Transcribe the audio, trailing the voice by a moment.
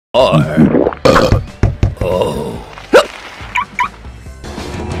Oh.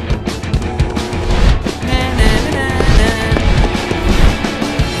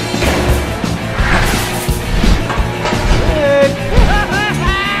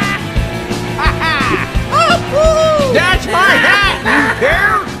 That's my hat, you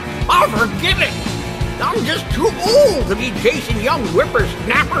care? I'll forgive it. I'm just too old to be chasing young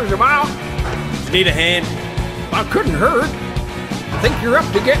whippersnappers about. Need a hand? I couldn't hurt. Think you're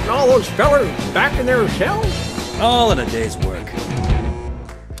up to getting all those fellers back in their cells? All in a day's work.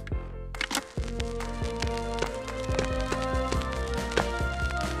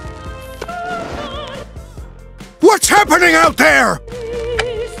 What's happening out there?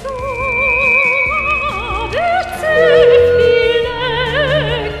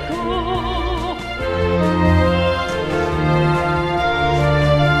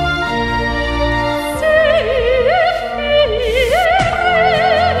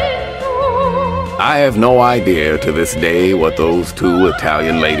 I have no idea to this day what those two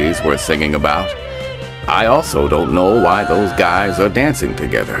Italian ladies were singing about. I also don't know why those guys are dancing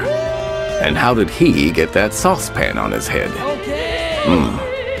together. And how did he get that saucepan on his head?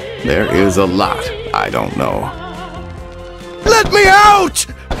 There is a lot I don't know. Let me out!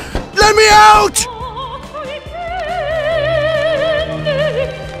 Let me out!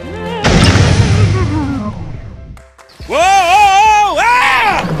 Whoa!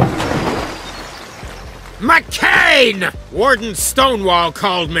 Ah! McCain! Warden Stonewall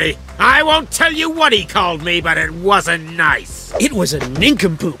called me. I won't tell you what he called me, but it wasn't nice. It was a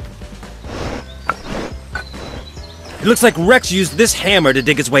nincompoop. It looks like Rex used this hammer to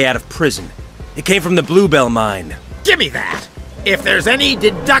dig his way out of prison. It came from the Bluebell mine. Give me that. If there's any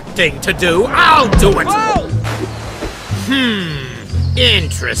deducting to do, I'll do it. Whoa!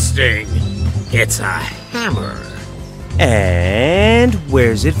 Interesting. It's a hammer. And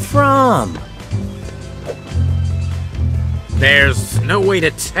where's it from? There's no way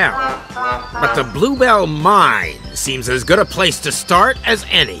to tell. But the Bluebell mine seems as good a place to start as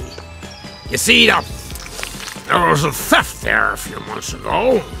any. You see, there was a theft there a few months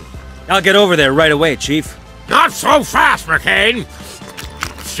ago. I'll get over there right away, Chief. Not so fast, McCain.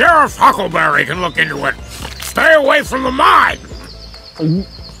 Sheriff Huckleberry can look into it. Stay away from the mine.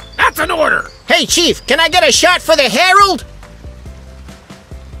 That's an order. Hey, Chief, can I get a shot for the Herald?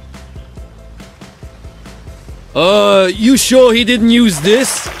 You sure he didn't use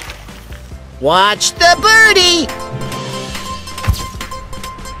this? Watch the birdie!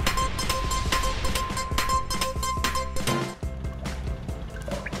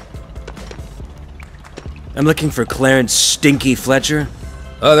 I'm looking for Clarence Stinky Fletcher.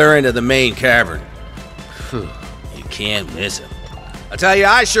 Other end of the main cavern. Phew, you can't miss him. I tell you,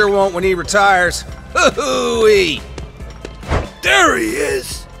 I sure won't when he retires. Hoo-hoo-wee! There he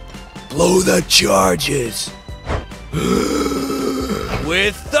is! Blow the charges!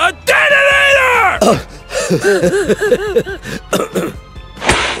 With the detonator!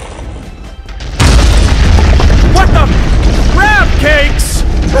 What the crab cakes?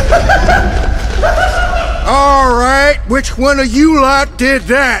 All right, which one of you lot did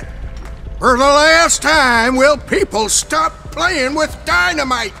that? For the last time, will people stop playing with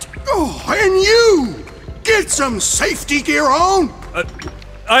dynamite? Oh, and you! Get some safety gear on! Aye,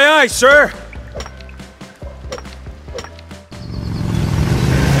 aye, sir.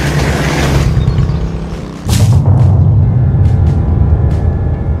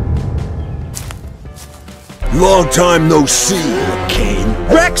 Long time no see, McCain.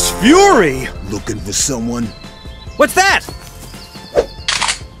 Rex Fury! Looking for someone? What's that?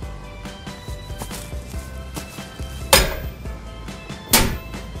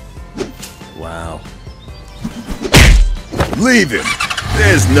 Wow. Leave him.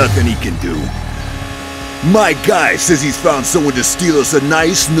 There's nothing he can do. My guy says he's found someone to steal us a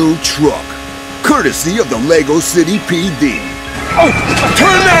nice new truck. Courtesy of the Lego City PD. Oh!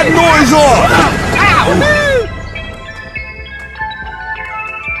 Turn that noise off! Ow!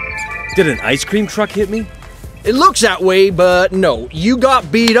 Did an ice cream truck hit me? It looks that way, but no, you got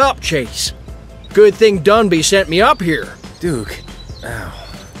beat up, Chase. Good thing Dunby sent me up here. Duke, ow.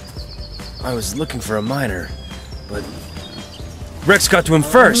 I was looking for a miner, but Rex got to him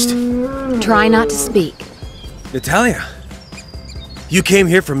first. Try not to speak. Natalia, you came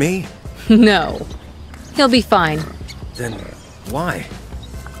here for me? No. He'll be fine. Then why?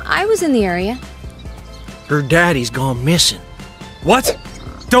 I was in the area. Her daddy's gone missing. What?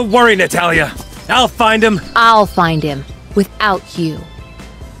 Don't worry, Natalia. I'll find him. I'll find him. Without you.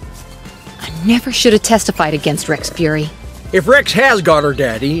 I never should have testified against Rex Fury. If Rex has got her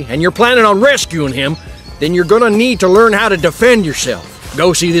daddy, and you're planning on rescuing him, then you're gonna need to learn how to defend yourself.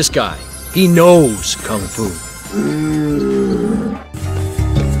 Go see this guy. He knows Kung Fu.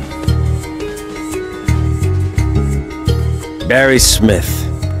 Barry Smith.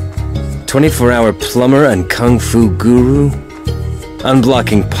 24-hour plumber and Kung Fu guru.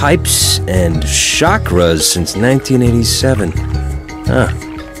 Unblocking pipes and chakras since 1987. Huh.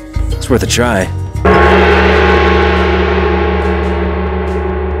 It's worth a try.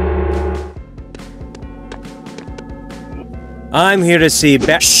 I'm here to see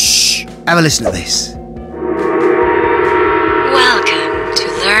Shh! Have a listen to this. Welcome to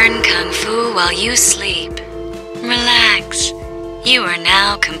Learn Kung Fu while you sleep. Relax. You are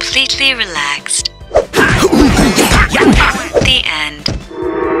now completely relaxed. The end.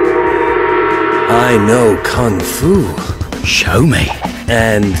 I know Kung Fu. Show me.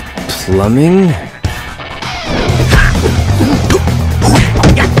 And plumbing?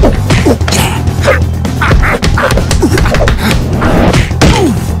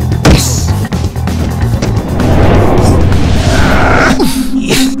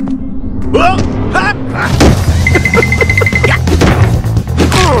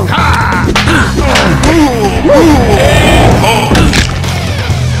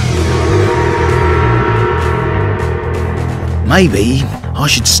 Maybe I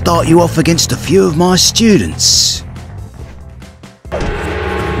should start you off against a few of my students.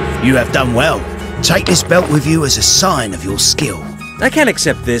 You have done well. Take this belt with you as a sign of your skill. I can't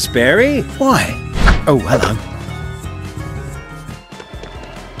accept this, Barry. Why? Oh, hello.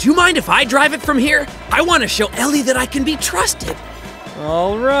 Do you mind if I drive it from here? I want to show Ellie that I can be trusted.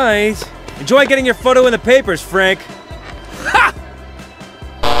 All right. Enjoy getting your photo in the papers, Frank. Ha!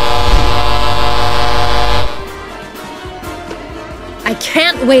 I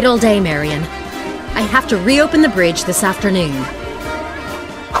can't wait all day, Marion. I have to reopen the bridge this afternoon.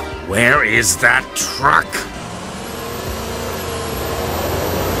 Where is that truck?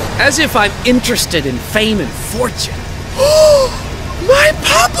 As if I'm interested in fame and fortune. My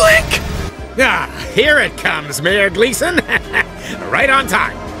public! Ah, here it comes, Mayor Gleason. Right on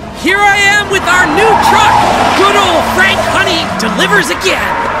time. Here I am with our new truck! Good old Frank Honey delivers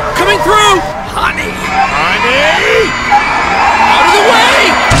again! Coming through! Honey! Honey! Out of the way!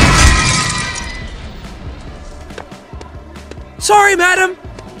 Sorry, madam.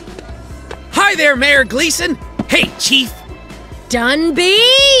 Hi there, Mayor Gleason. Hey, Chief.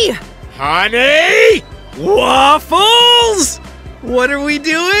 Dunby! Honey! Waffles! What are we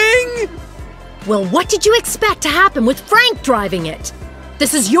doing? Well, what did you expect to happen with Frank driving it?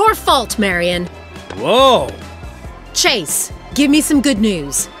 This is your fault, Marion. Whoa. Chase, give me some good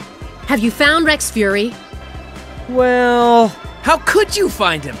news. Have you found Rex Fury? Well... How could you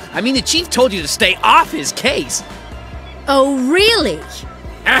find him? I mean, the Chief told you to stay off his case. Oh, really?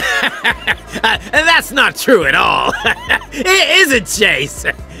 That's not true at all. Is it, Chase?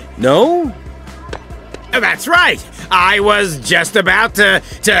 No? That's right. I was just about to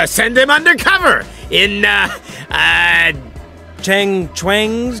send him undercover in, Chang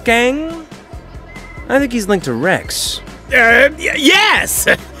Chuang's gang? I think he's linked to Rex. Yes!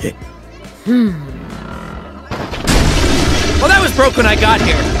 Well, that was broke when I got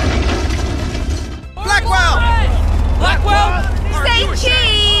here. Blackwell! Blackwell! Say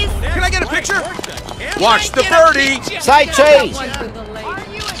cheese! Can I get a picture? Watch the birdie! Say cheese!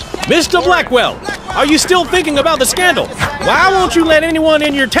 Mr. Blackwell, are you still thinking about the scandal? Why won't you let anyone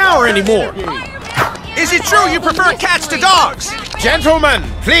in your tower anymore? Is it true you prefer cats to dogs? Gentlemen,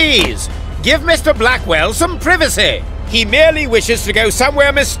 please, give Mr. Blackwell some privacy. He merely wishes to go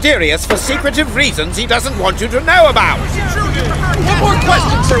somewhere mysterious for secretive reasons he doesn't want you to know about. One more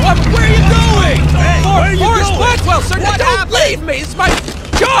question, sir. Where are you going? Forrest Blackwell, sir. Don't leave me. It's my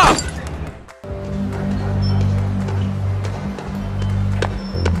job.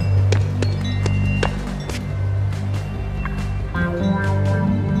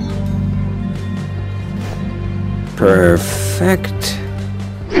 Perfect.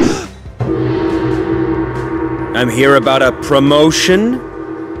 I'm here about a promotion.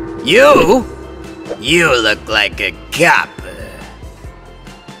 You? You look like a cop.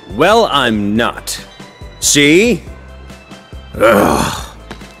 Well, I'm not. See? Ugh.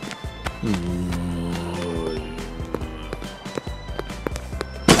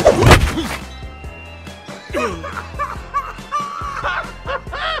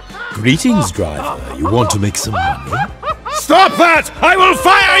 Greetings, driver. You want to make some money? Stop that! I will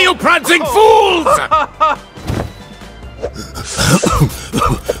fire you, prancing fools!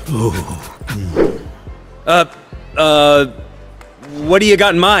 What do you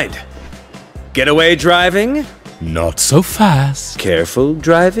got in mind? Getaway driving? Not so fast. Careful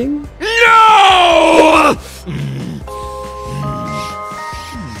driving? No!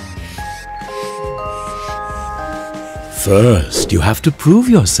 First, you have to prove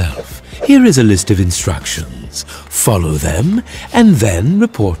yourself. Here is a list of instructions. Follow them, and then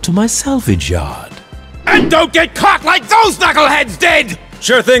report to my salvage yard. And don't get caught like those knuckleheads did!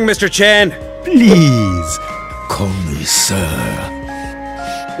 Sure thing, Mr. Chan. Please, call me sir.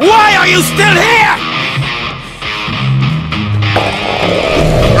 Why are you still here?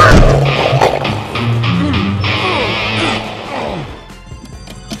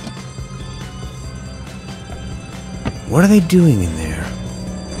 What are they doing in there?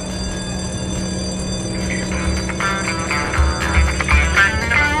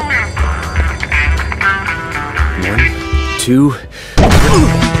 One, two...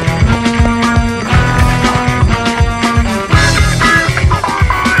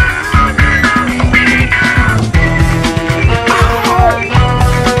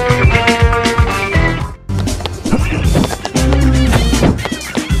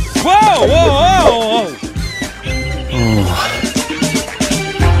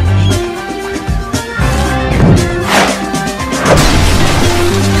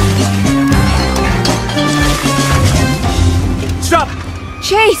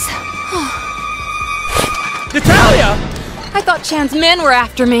 Chase! Natalia! I thought Chan's men were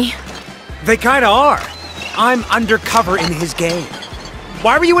after me. They kinda are. I'm undercover in his game.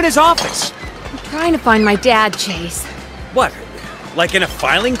 Why were you in his office? I'm trying to find my dad, Chase. What? Like in a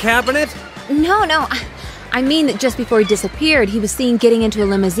filing cabinet? No. I mean that just before he disappeared, he was seen getting into a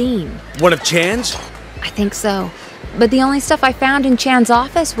limousine. One of Chan's? I think so. But the only stuff I found in Chan's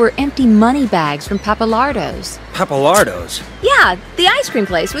office were empty money bags from Pappalardo's. Pappalardo's? Yeah, the ice cream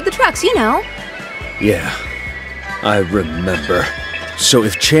place with the trucks, you know. Yeah, I remember. So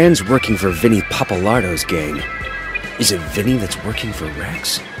if Chan's working for Vinny Pappalardo's gang, is it Vinny that's working for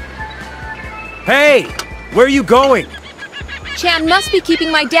Rex? Hey! Where are you going? Chan must be keeping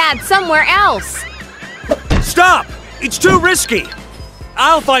my dad somewhere else. Stop! It's too risky!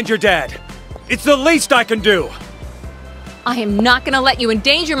 I'll find your dad. It's the least I can do. I am not gonna let you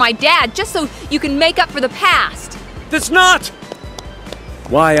endanger my dad just so you can make up for the past. That's not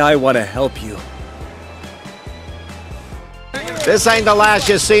why I want to help you. This ain't the last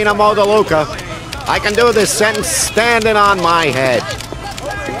you've seen of Mo DeLuca. I can do this sentence standing on my head.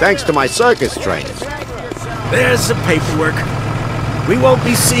 Thanks to my circus training. There's the paperwork. We won't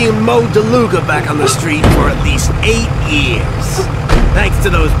be seeing Mo DeLuca back on the street for at least 8 years. Thanks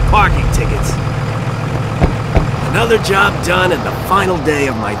to those parking tickets. Another job done and the final day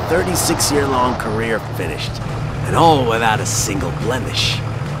of my 36-year-long career finished. And all without a single blemish.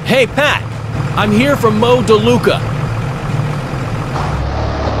 Hey, Pat! I'm here from Mo DeLuca.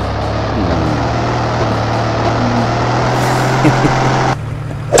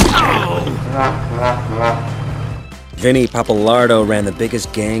 Vinny Pappalardo ran the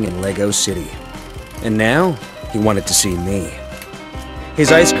biggest gang in Lego City. And now, he wanted to see me. His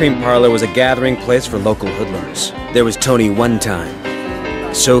ice cream parlor was a gathering place for local hoodlums. There was Tony One Time.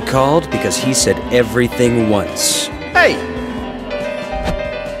 So called because he said everything once. Hey!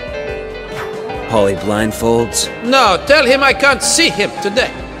 Paulie Blindfolds. No, tell him I can't see him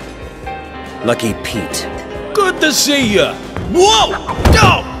today. Lucky Pete. Good to see ya! Whoa!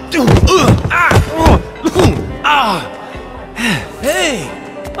 Hey!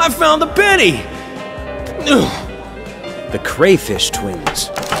 I found the penny! The Crayfish Twins.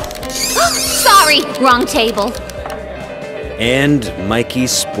 Sorry, wrong table. And Mikey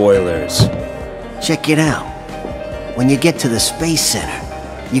Spoilers. Check it out. When you get to the Space Center,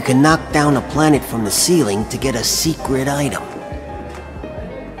 you can knock down a planet from the ceiling to get a secret item.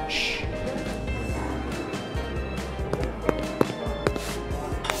 Shh.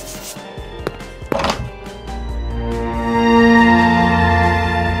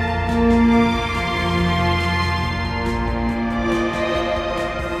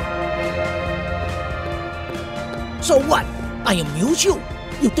 So what? I amuse you?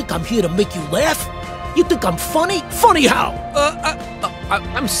 You think I'm here to make you laugh? You think I'm funny? Funny how?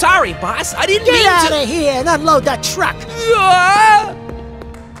 I'm sorry, boss. I didn't mean to— Get out of here and unload that truck!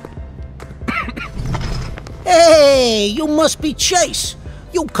 Hey, you must be Chase.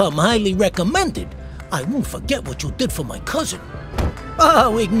 You come highly recommended. I won't forget what you did for my cousin.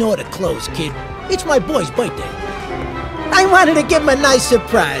 Oh, ignore the clothes, kid. It's my boy's birthday. I wanted to give him a nice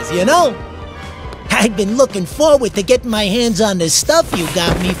surprise, you know? I've been looking forward to getting my hands on the stuff you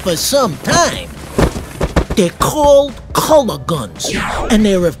got me for some time. They're called color guns, and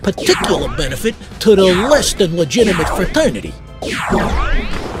they're of particular benefit to the less than legitimate fraternity.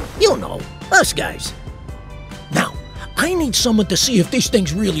 You know, us guys. Now, I need someone to see if these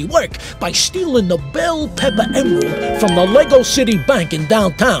things really work by stealing the Bell Pepper Emerald from the Lego City Bank in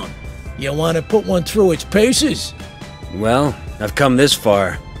downtown. You want to put one through its paces? Well, I've come this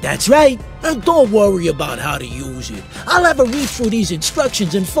far. That's right. And don't worry about how to use it. I'll have a read through these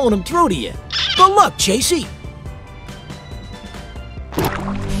instructions and phone them through to you. Good luck, Chasey.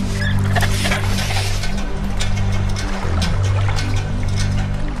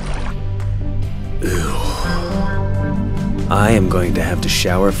 I am going to have to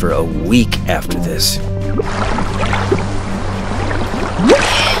shower for a week after this. Hey!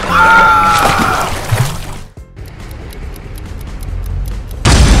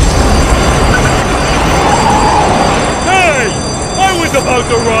 I was about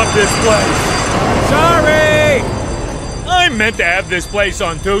to rob this place! Sorry! I meant to have this place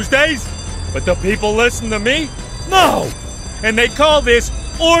on Tuesdays, but the people listen to me? No! And they call this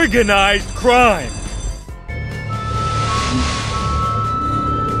organized crime.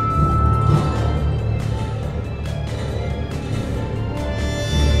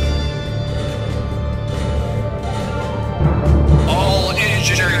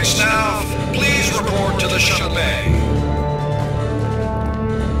 Engineering staff, please report to the shuttle bay.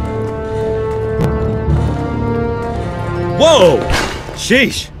 Whoa!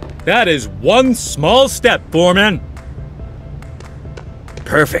 Sheesh! That is one small step, Foreman.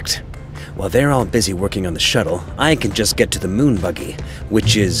 Perfect. While they're all busy working on the shuttle, I can just get to the moon buggy,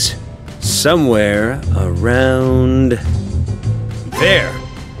 which is somewhere around there.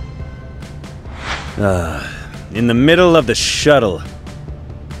 In the middle of the shuttle.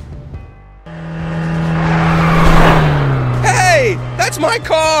 Hey! That's my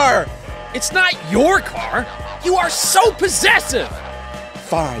car! It's not your car! You are so possessive!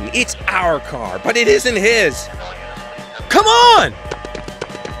 Fine, it's our car, but it isn't his. Come on!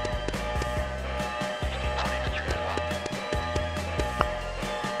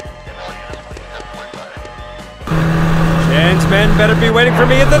 Chance men better be waiting for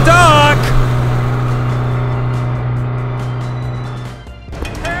me at the dock!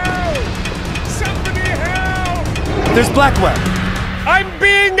 There's Blackwell. I'm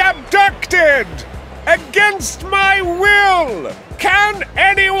being abducted! Against my will! Can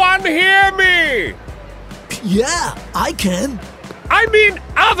anyone hear me? Yeah, I can. I mean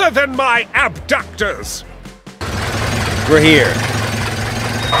other than my abductors. We're here.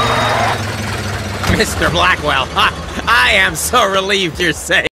 Mr. Blackwell, I am so relieved you're safe.